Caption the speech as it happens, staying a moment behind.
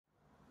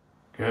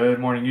Good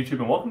morning, YouTube,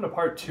 and welcome to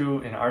part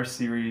 2 in our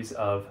series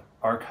of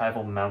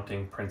archival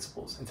mounting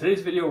principles. In today's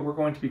video, we're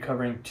going to be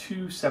covering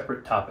two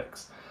separate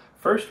topics.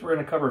 First, we're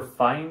going to cover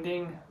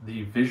finding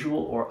the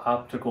visual or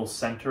optical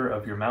center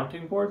of your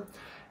mounting board.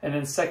 And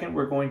then second,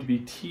 we're going to be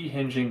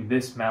T-hinging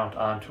this mount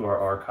onto our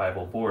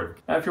archival board.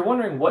 Now, if you're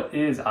wondering what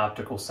is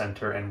optical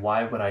center and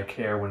why would I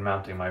care when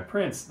mounting my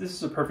prints, this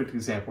is a perfect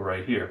example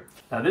right here.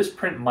 Now, this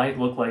print might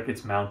look like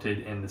it's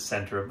mounted in the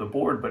center of the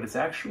board, but it's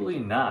actually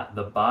not.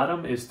 The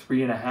bottom is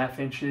 3.5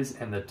 inches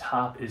and the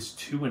top is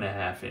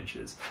 2.5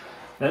 inches.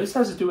 Now, this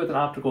has to do with an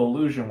optical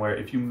illusion where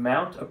if you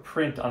mount a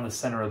print on the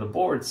center of the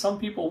board, some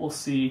people will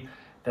see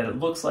that it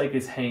looks like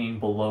it's hanging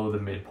below the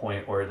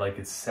midpoint or like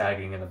it's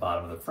sagging in the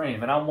bottom of the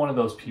frame. And I'm one of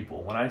those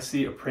people. When I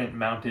see a print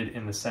mounted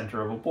in the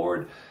center of a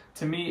board,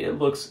 to me it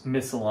looks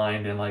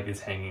misaligned and like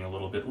it's hanging a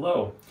little bit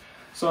low.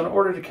 So in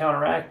order to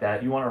counteract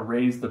that, you want to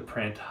raise the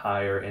print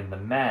higher in the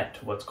mat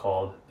to what's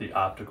called the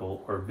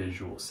optical or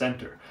visual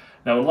center.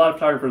 Now, what a lot of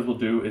photographers will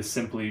do is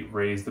simply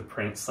raise the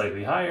print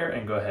slightly higher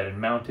and go ahead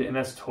and mount it, and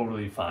that's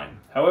totally fine.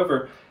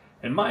 However,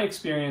 in my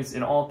experience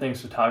in all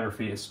things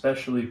photography,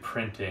 especially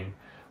printing,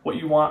 what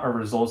you want are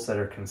results that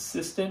are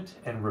consistent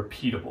and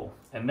repeatable.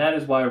 And that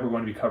is why we're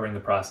going to be covering the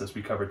process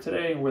we covered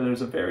today, where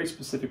there's a very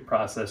specific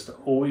process to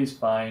always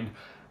find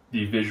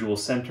the visual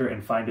center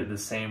and find it the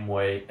same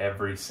way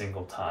every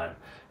single time.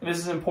 And this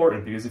is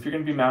important because if you're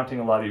going to be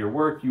mounting a lot of your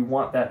work, you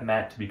want that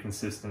mat to be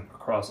consistent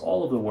across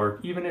all of the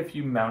work, even if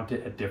you mount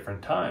it at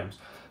different times.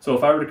 So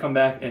if I were to come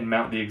back and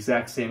mount the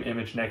exact same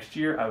image next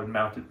year, I would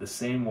mount it the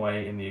same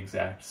way in the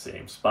exact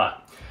same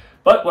spot.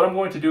 But what I'm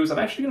going to do is I'm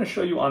actually going to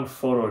show you on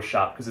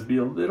Photoshop because it'd be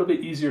a little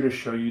bit easier to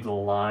show you the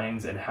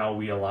lines and how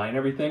we align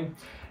everything.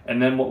 And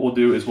then what we'll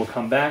do is we'll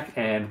come back,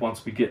 and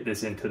once we get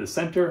this into the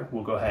center,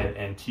 we'll go ahead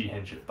and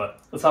T-hinge it. But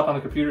let's hop on the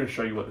computer and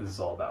show you what this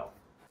is all about.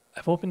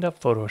 I've opened up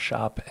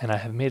Photoshop and I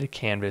have made a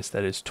canvas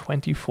that is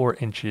 24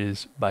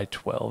 inches by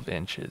 12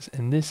 inches.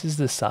 And this is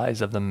the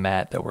size of the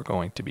mat that we're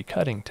going to be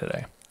cutting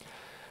today.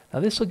 Now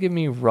this will give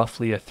me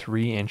roughly a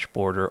 3-inch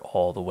border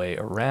all the way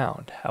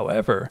around.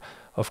 However,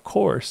 of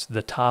course,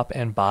 the top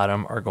and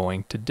bottom are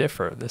going to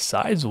differ. The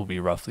sides will be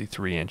roughly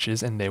 3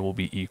 inches and they will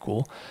be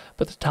equal,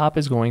 but the top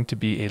is going to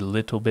be a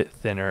little bit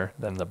thinner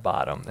than the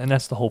bottom. And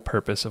that's the whole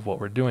purpose of what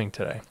we're doing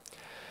today.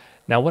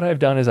 Now what I've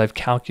done is I've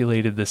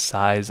calculated the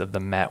size of the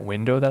matte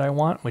window that I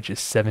want, which is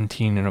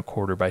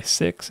 17.25 by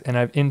 6, and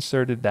I've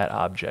inserted that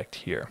object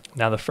here.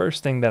 Now the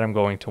first thing that I'm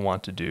going to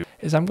want to do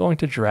is I'm going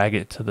to drag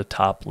it to the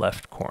top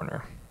left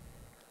corner.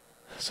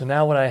 So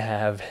now what I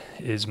have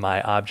is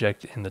my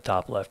object in the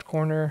top left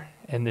corner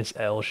and this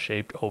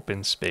L-shaped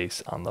open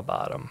space on the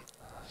bottom.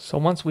 So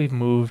once we've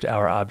moved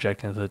our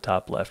object into the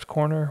top left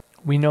corner,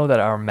 we know that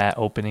our mat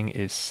opening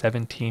is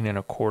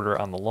 17.25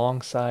 on the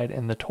long side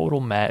and the total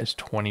mat is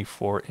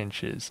 24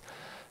 inches.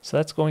 So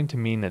that's going to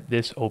mean that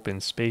this open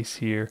space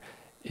here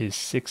is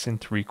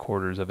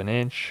 6.75 of an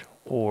inch,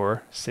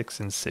 or 6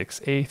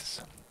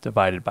 6/8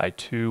 divided by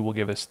 2 will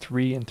give us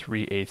 3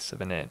 3/8 of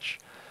an inch.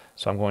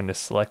 So I'm going to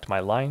select my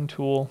line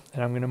tool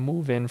and I'm going to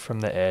move in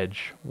from the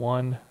edge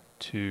 1,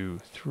 2,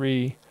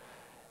 3,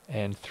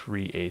 and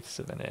 3/8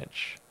 of an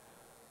inch.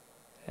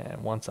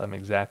 And once I'm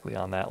exactly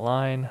on that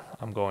line,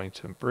 I'm going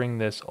to bring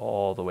this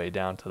all the way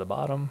down to the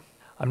bottom.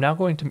 I'm now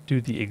going to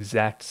do the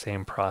exact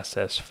same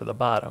process for the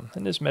bottom.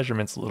 And this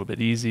measurement's a little bit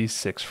easy.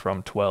 6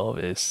 from 12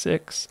 is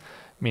 6,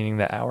 meaning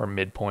that our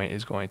midpoint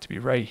is going to be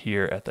right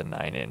here at the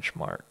 9-inch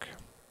mark.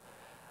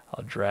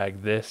 I'll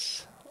drag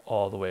this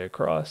all the way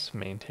across,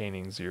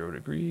 maintaining 0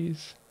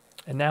 degrees.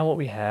 And now what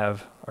we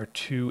have are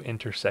two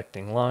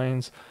intersecting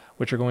lines,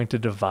 which are going to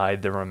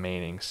divide the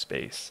remaining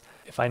space.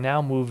 If I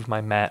now moved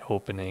my mat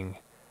opening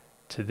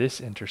to this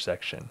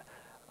intersection,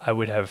 I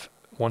would have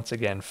once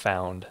again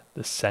found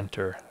the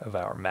center of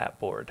our mat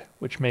board,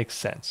 which makes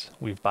sense.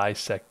 We've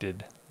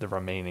bisected the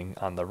remaining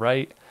on the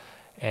right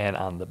and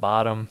on the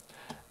bottom,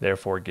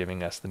 therefore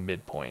giving us the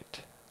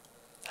midpoint.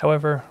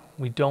 However,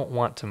 we don't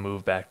want to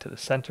move back to the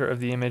center of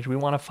the image. We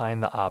want to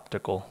find the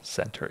optical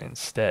center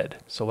instead.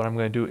 So what I'm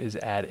going to do is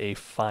add a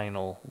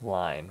final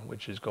line,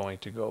 which is going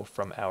to go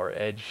from our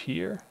edge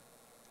here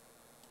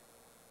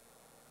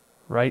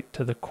right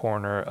to the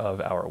corner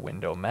of our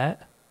window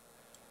mat.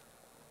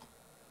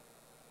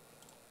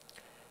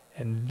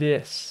 And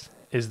this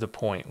is the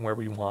point where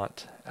we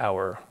want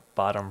our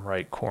bottom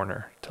right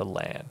corner to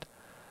land.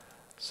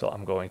 So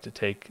I'm going to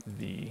take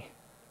the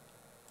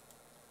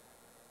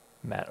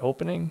mat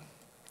opening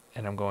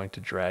and I'm going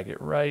to drag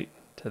it right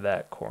to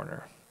that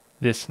corner.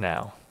 This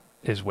now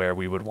is where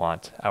we would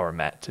want our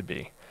mat to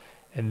be.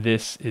 And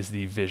this is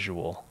the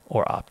visual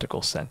or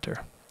optical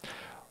center.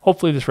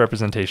 Hopefully this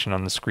representation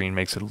on the screen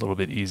makes it a little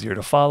bit easier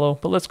to follow,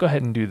 but let's go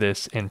ahead and do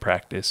this in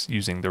practice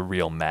using the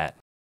real mat.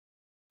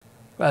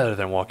 Rather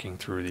than walking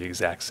through the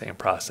exact same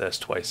process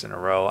twice in a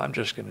row, I'm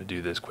just going to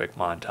do this quick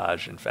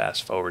montage and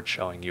fast forward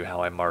showing you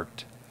how I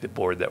marked the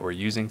board that we're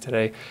using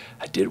today.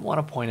 I did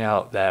want to point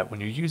out that when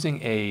you're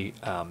using a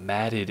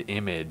matted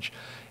image,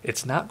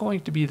 it's not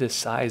going to be the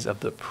size of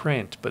the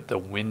print, but the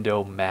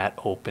window mat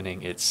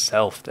opening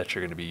itself that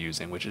you're going to be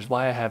using, which is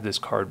why I have this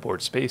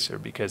cardboard spacer,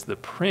 because the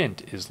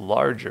print is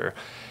larger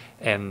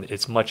and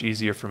it's much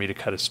easier for me to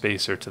cut a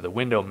spacer to the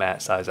window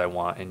mat size I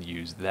want and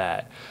use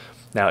that.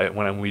 Now,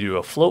 when we do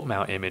a float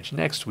mount image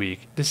next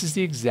week, this is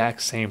the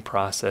exact same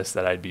process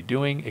that I'd be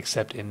doing,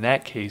 except in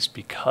that case,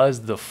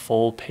 because the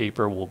full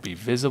paper will be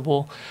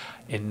visible,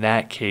 in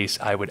that case,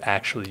 I would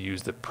actually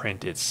use the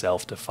print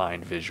itself to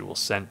find visual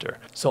center.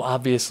 So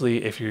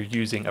obviously, if you're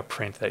using a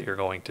print that you're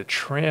going to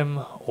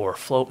trim or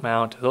float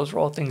mount, those are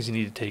all things you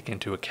need to take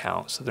into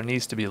account. So there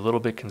needs to be a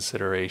little bit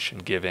consideration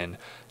given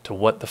to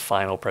what the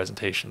final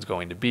presentation is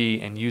going to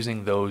be and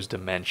using those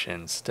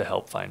dimensions to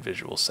help find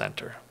visual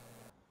center.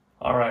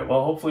 All right,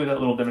 well, hopefully that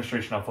little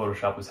demonstration on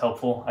Photoshop was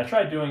helpful. I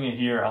tried doing it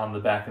here on the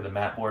back of the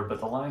mat board, but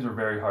the lines were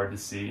very hard to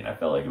see, and I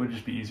felt like it would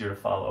just be easier to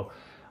follow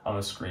on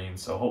the screen,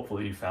 so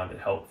hopefully you found it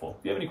helpful.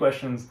 If you have any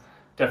questions,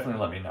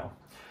 definitely let me know.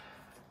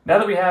 Now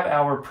that we have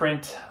our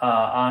print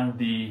on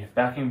the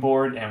backing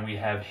board and we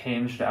have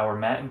hinged our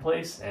mat in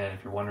place, and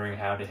if you're wondering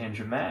how to hinge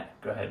a mat,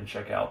 go ahead and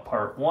check out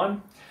part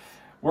 1.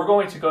 We're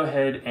going to go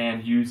ahead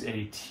and use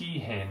a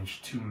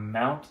T-Hinge to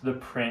mount the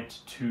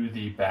print to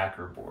the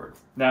backer board.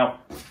 Now,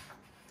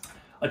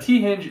 a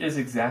T-Hinge is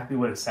exactly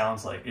what it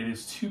sounds like. It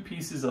is 2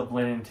 pieces of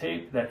linen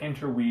tape that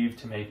interweave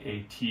to make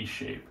a T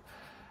shape.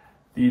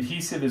 The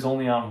adhesive is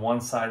only on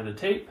one side of the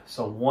tape,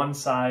 so one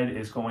side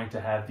is going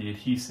to have the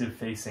adhesive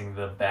facing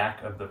the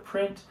back of the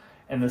print,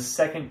 and the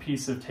second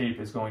piece of tape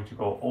is going to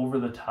go over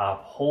the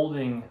top,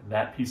 holding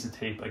that piece of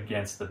tape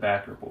against the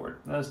backer board.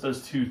 Now, this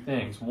does 2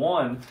 things.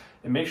 One,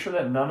 it makes sure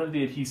that none of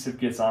the adhesive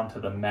gets onto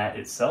the mat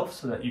itself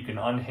so that you can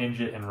unhinge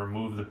it and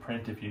remove the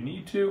print if you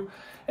need to.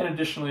 And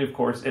additionally, of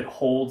course, it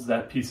holds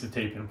that piece of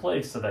tape in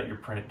place so that your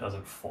print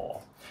doesn't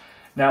fall.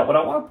 Now, what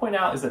I want to point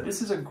out is that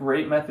this is a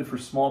great method for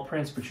small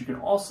prints, but you can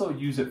also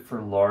use it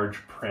for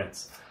large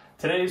prints.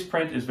 Today's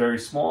print is very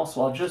small,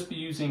 so I'll just be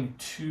using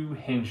 2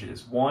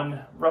 hinges,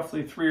 one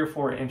roughly 3 or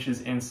 4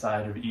 inches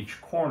inside of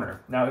each corner.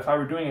 Now, if I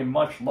were doing a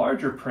much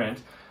larger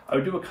print, I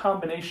would do a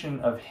combination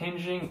of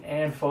hinging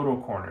and photo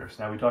corners.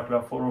 Now, we talked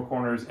about photo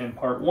corners in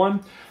part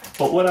 1,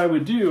 but what I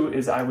would do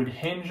is I would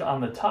hinge on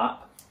the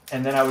top,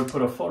 and then I would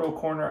put a photo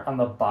corner on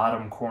the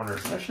bottom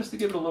corners. And that's just to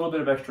give it a little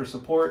bit of extra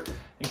support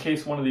in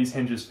case one of these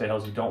hinges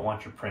fails. You don't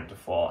want your print to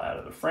fall out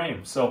of the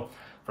frame. So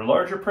for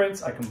larger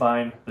prints, I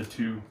combine the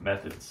 2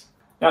 methods.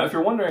 Now, if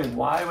you're wondering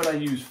why would I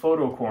use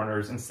photo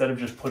corners instead of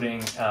just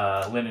putting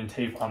linen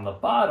tape on the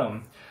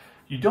bottom,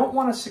 you don't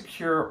want to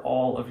secure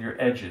all of your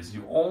edges.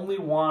 You only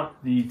want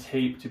the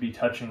tape to be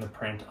touching the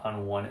print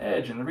on one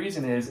edge. And the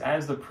reason is,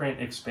 as the print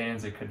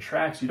expands and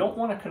contracts, you don't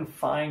want to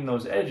confine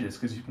those edges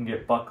because you can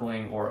get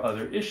buckling or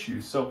other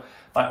issues. So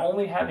by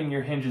only having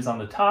your hinges on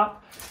the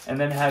top and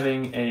then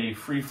having a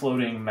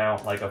free-floating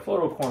mount like a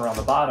photo corner on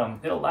the bottom,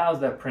 it allows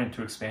that print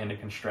to expand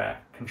and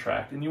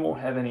contract, and you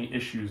won't have any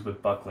issues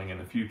with buckling in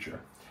the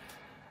future.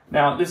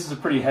 Now, this is a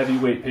pretty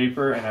heavyweight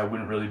paper, and I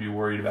wouldn't really be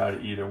worried about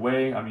it either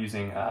way. I'm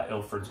using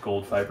Ilford's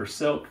Gold Fiber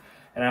Silk,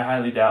 and I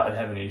highly doubt I'd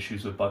have any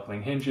issues with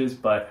buckling hinges,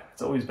 but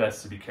it's always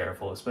best to be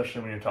careful,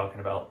 especially when you're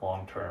talking about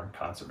long-term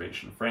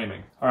conservation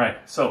framing. All right,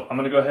 so I'm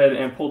gonna go ahead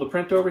and pull the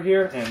print over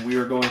here, and we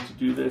are going to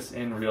do this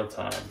in real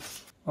time.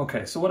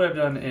 Okay, so what I've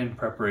done in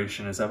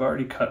preparation is I've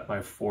already cut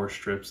my 4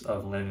 strips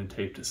of linen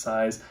tape to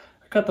size.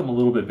 I cut them a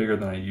little bit bigger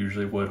than I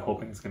usually would,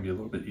 hoping it's gonna be a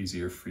little bit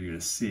easier for you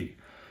to see.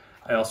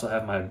 I also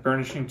have my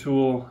burnishing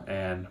tool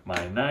and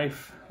my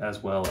knife,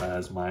 as well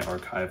as my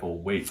archival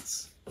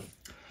weights.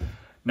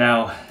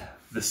 Now,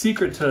 the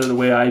secret to the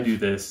way I do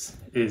this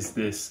is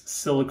this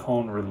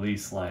silicone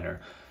release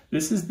liner.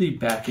 This is the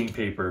backing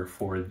paper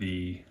for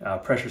the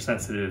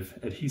pressure-sensitive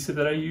adhesive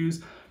that I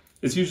use.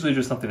 It's usually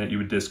just something that you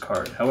would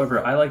discard.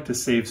 However, I like to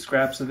save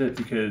scraps of it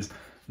because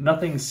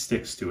nothing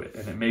sticks to it,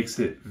 and it makes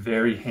it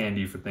very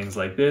handy for things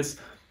like this.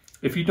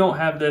 If you don't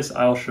have this,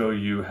 I'll show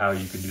you how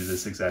you can do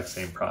this exact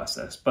same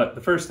process. But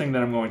the first thing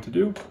that I'm going to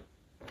do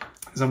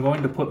is I'm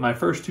going to put my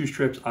first 2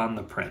 strips on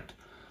the print.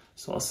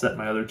 So I'll set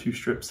my other 2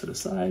 strips to the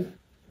side.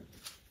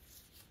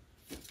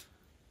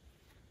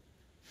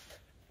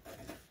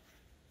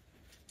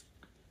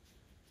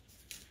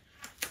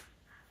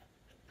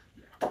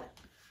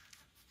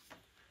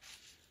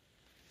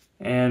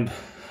 And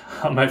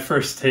on my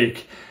first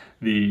take,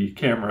 the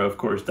camera, of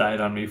course, died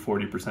on me.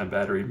 40%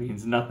 battery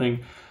means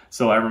nothing.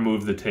 So I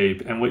removed the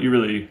tape, and what you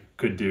really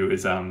could do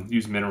is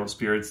use mineral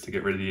spirits to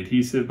get rid of the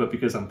adhesive, but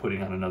because I'm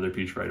putting on another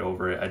piece right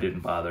over it, I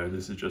didn't bother.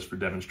 This is just for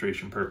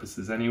demonstration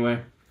purposes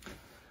anyway.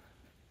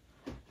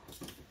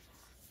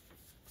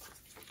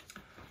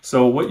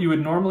 So what you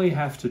would normally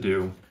have to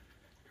do,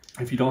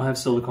 if you don't have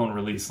silicone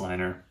release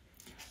liner,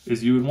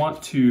 is you would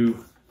want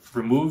to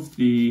remove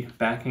the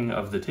backing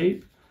of the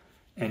tape,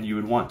 and you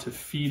would want to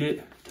feed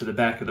it to the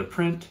back of the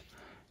print,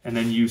 and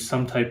then use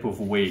some type of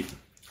weight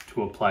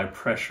to apply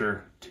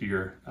pressure to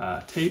your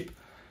tape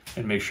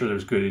and make sure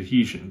there's good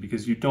adhesion,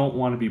 because you don't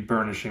want to be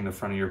burnishing the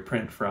front of your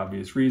print for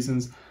obvious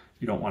reasons.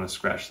 You don't want to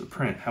scratch the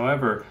print.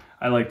 However,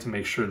 I like to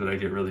make sure that I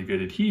get really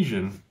good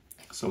adhesion.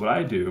 So what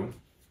I do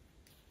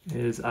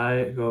is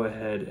I go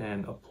ahead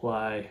and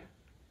apply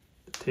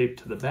the tape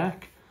to the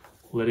back,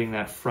 letting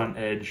that front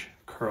edge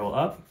curl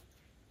up.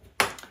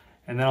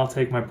 And then I'll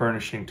take my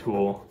burnishing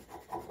tool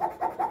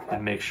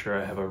and make sure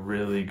I have a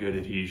really good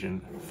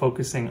adhesion.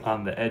 Focusing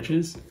on the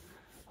edges,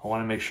 I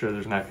want to make sure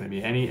there's not going to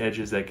be any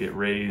edges that get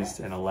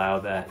raised and allow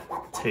that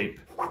tape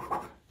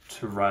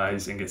to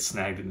rise and get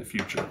snagged in the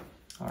future.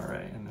 All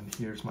right, and then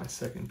here's my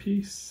second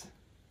piece.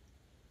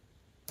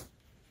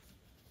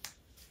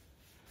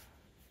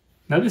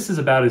 Now this is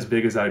about as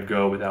big as I'd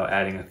go without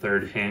adding a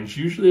third hinge.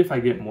 Usually if I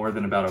get more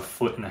than about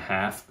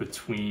 1.5 feet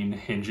between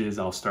hinges,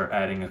 I'll start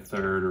adding a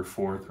third or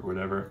fourth or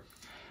whatever.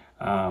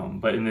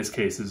 But in this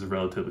case, it's a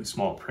relatively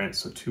small print,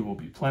 so 2 will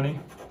be plenty.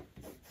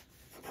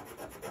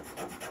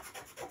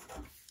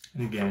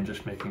 And again,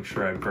 just making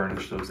sure I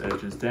burnish those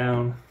edges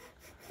down.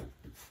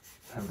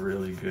 Have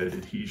really good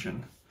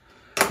adhesion.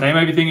 Now you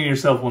might be thinking to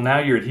yourself, well, now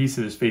your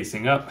adhesive is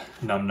facing up,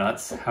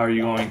 numbnuts. How are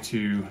you going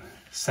to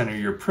center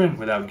your print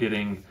without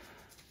getting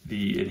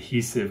the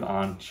adhesive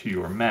onto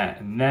your mat?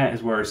 And that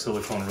is where our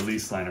silicone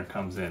release liner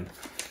comes in.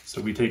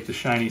 So we take the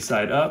shiny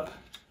side up,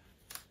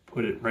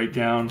 put it right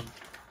down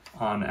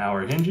on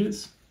our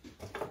hinges,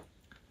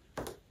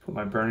 put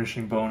my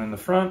burnishing bone in the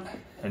front,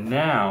 and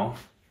now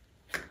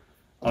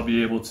I'll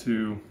be able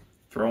to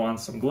throw on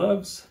some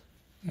gloves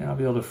and I'll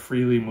be able to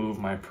freely move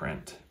my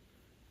print.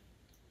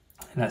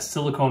 And that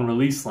silicone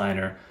release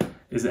liner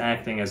is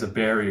acting as a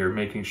barrier,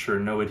 making sure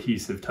no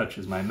adhesive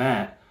touches my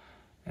mat.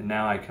 And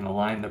now I can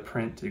align the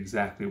print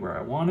exactly where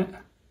I want it.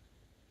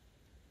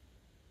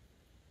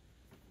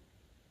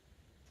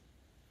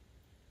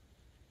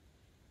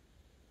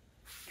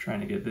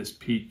 Trying to get this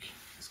peak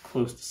as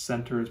close to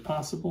center as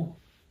possible.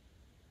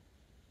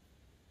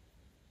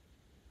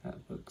 That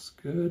looks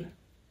good.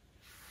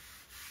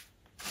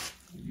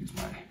 I'll use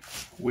my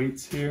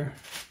weights here.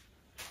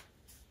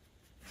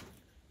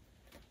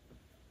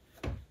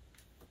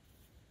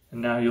 And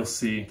now you'll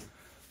see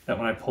that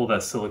when I pull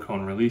that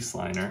silicone release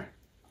liner,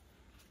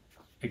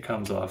 it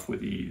comes off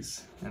with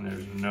ease and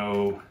there's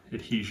no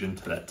adhesion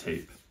to that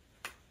tape.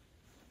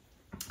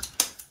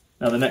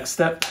 Now the next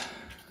step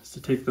is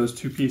to take those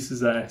 2 pieces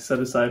that I set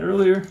aside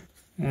earlier,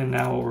 and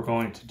now what we're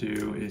going to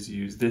do is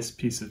use this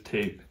piece of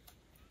tape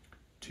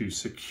to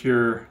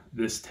secure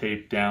this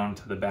tape down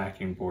to the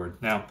backing board.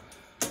 Now,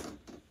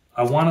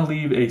 I want to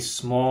leave a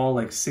small,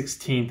 like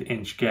 1/16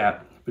 inch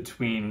gap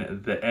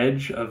between the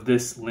edge of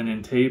this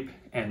linen tape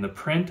and the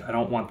print. I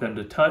don't want them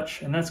to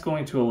touch, and that's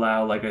going to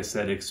allow, like I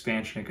said,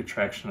 expansion and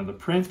contraction of the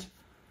print.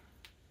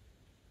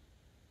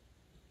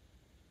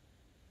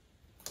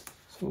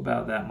 So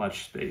about that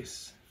much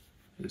space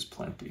is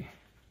plenty.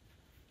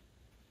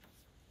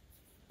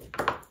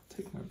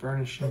 Take my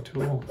burnishing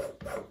tool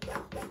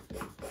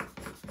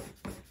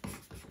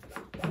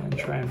and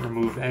try and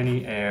remove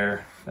any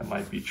air that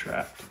might be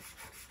trapped.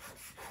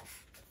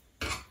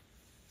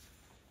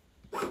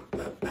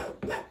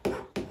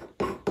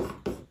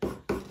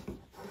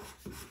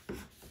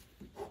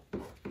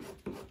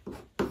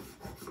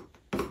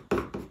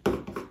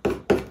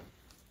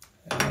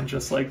 And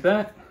just like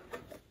that,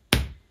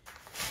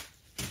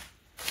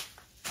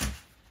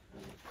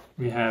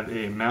 we have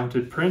a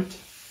mounted print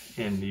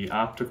in the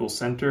optical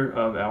center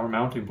of our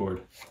mounting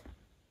board.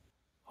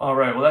 All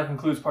right, well that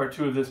concludes part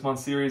 2 of this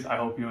month's series. I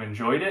hope you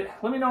enjoyed it.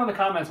 Let me know in the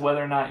comments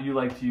whether or not you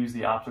like to use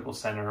the optical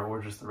center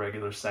or just the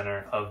regular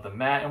center of the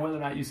mat, and whether or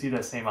not you see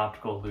that same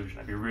optical illusion.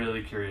 I'd be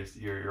really curious to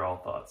hear your all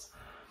thoughts.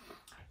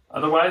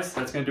 Otherwise,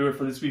 that's going to do it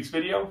for this week's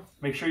video.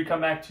 Make sure you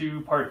come back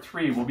to part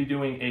 3. We'll be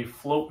doing a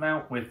float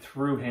mount with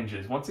through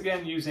hinges. Once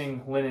again,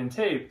 using linen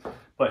tape,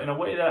 but in a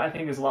way that I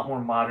think is a lot more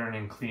modern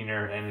and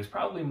cleaner, and is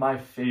probably my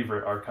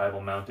favorite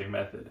archival mounting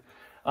method.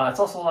 It's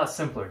also a lot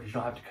simpler because you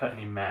don't have to cut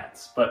any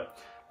mats. But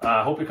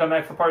hope you come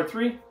back for part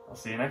 3. I'll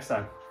see you next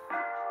time.